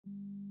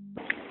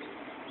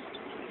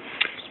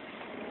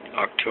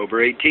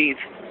October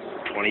 18th,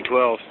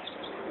 2012.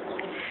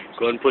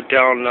 Go ahead and put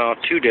down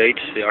two dates,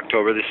 the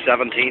October the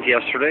 17th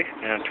yesterday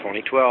and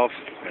 2012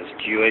 as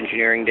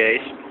Geo-Engineering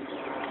days.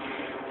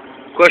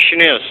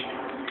 Question is,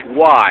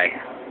 why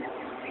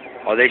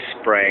are they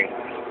spraying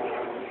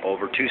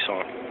over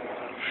Tucson?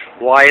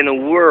 Why in the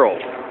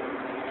world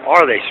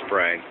are they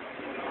spraying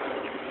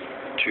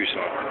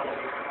Tucson?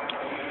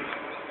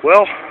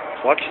 Well,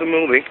 watch the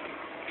movie,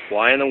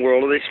 Why in the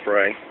World Are They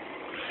Spraying?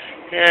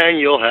 And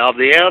you'll have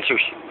the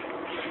answers.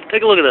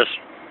 Take a look at this.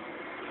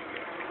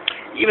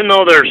 Even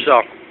though there's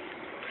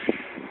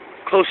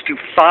close to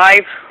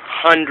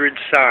 500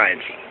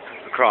 signs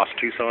across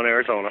Tucson,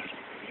 Arizona,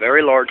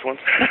 very large ones,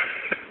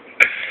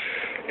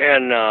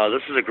 and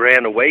this is a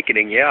grand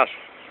awakening, yes,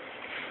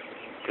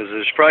 because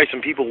there's probably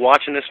some people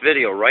watching this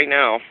video right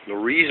now. The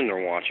reason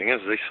they're watching is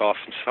they saw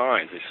some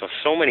signs. They saw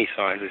so many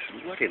signs. They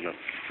said, what in the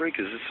freak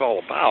is this all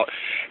about?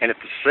 And at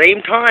the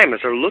same time as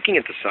they're looking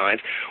at the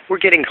signs, we're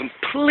getting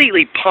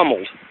completely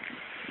pummeled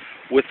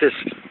with this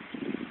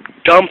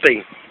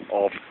dumping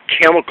of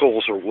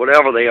chemicals or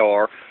whatever they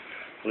are,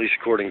 at least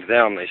according to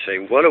them. They say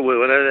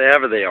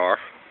whatever they are,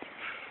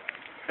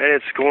 and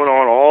it's going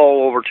on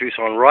all over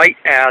Tucson right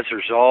as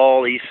there's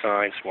all these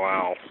signs.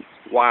 Wow.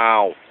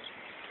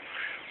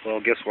 Well,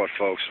 guess what,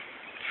 folks?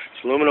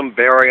 It's aluminum,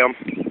 barium,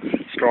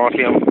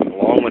 strontium,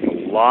 along with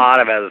a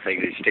lot of other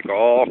things. They stick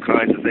all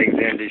kinds of things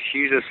in. Just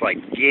use this like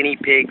guinea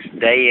pigs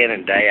day in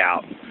and day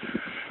out.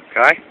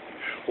 Okay?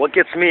 What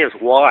gets me is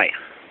why.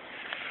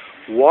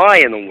 Why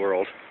in the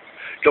world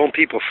don't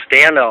people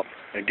stand up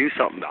and do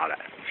something about it?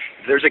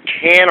 If there's a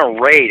can of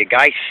Raid, a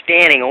guy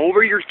standing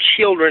over your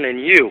children and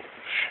you,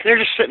 and they're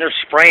just sitting there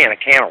spraying a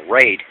can of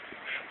Raid,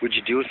 would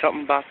you do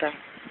something about that?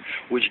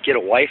 Would you get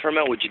away from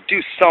it? Would you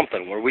do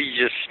something where we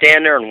just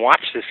stand there and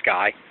watch this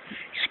guy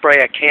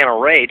spray a can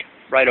of Raid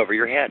right over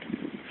your head?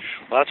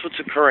 Well, that's what's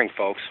occurring,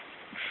 folks.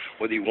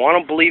 Whether you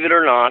want to believe it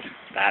or not,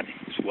 that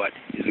is what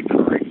is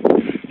occurring.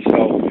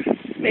 So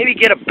maybe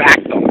get a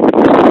backbone.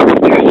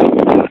 Do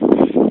something about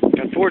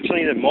it.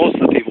 Unfortunately, that most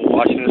of the people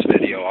watching this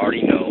video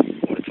already know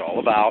what it's all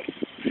about,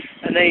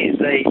 and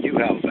they do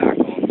have a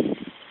backbone.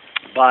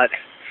 But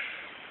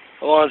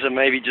the ones that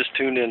maybe just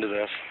tuned into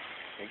this,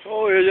 think,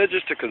 oh, yeah, that's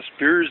just a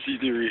conspiracy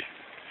theory.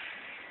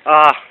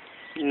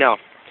 No.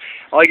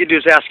 All you can do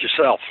is ask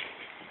yourself.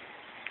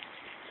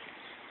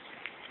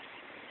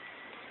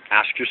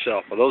 Ask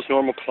yourself, are those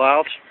normal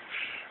clouds?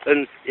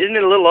 And isn't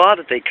it a little odd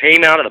that they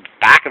came out of the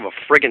back of a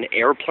friggin'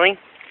 airplane?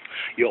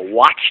 You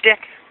watched it,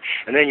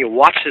 and then you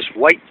watch this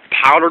white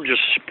powder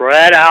just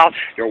spread out.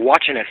 You're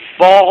watching it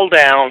fall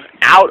down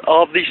out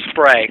of the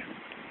spray.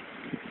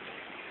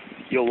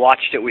 You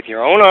watched it with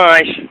your own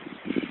eyes.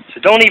 So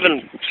don't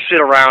even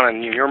sit around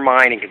in your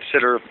mind and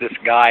consider if this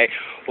guy,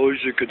 oh, he's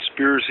a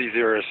conspiracy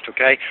theorist,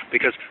 okay?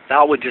 Because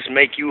that would just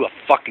make you a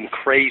fucking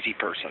crazy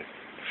person.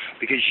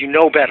 Because you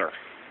know better.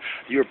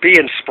 You're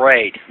being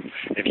sprayed.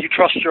 If you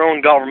trust your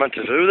own government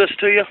to do this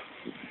to you,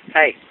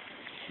 hey,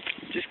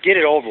 just get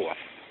it over with.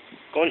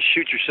 Go and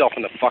shoot yourself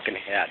in the fucking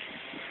head.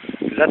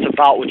 Because that's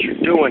about what you're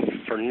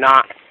doing for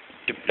not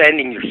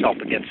defending yourself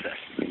against this.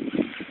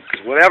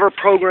 Because whatever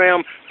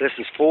program this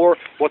is for,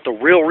 what the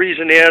real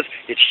reason is,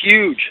 it's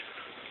huge.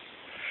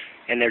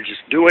 And they're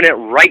just doing it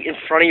right in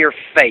front of your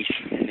face.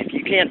 And if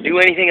you can't do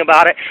anything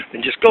about it,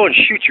 then just go and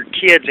shoot your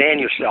kids and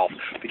yourself.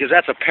 Because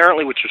that's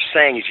apparently what you're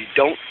saying, is you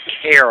don't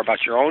care about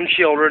your own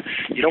children,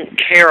 you don't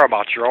care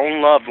about your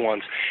own loved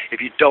ones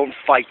if you don't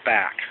fight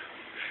back.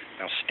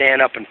 Now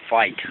stand up and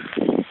fight.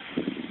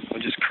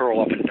 Don't just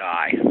curl up and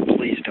die.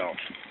 Please don't.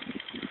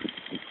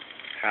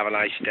 Have a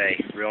nice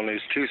day. Real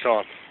News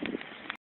Tucson.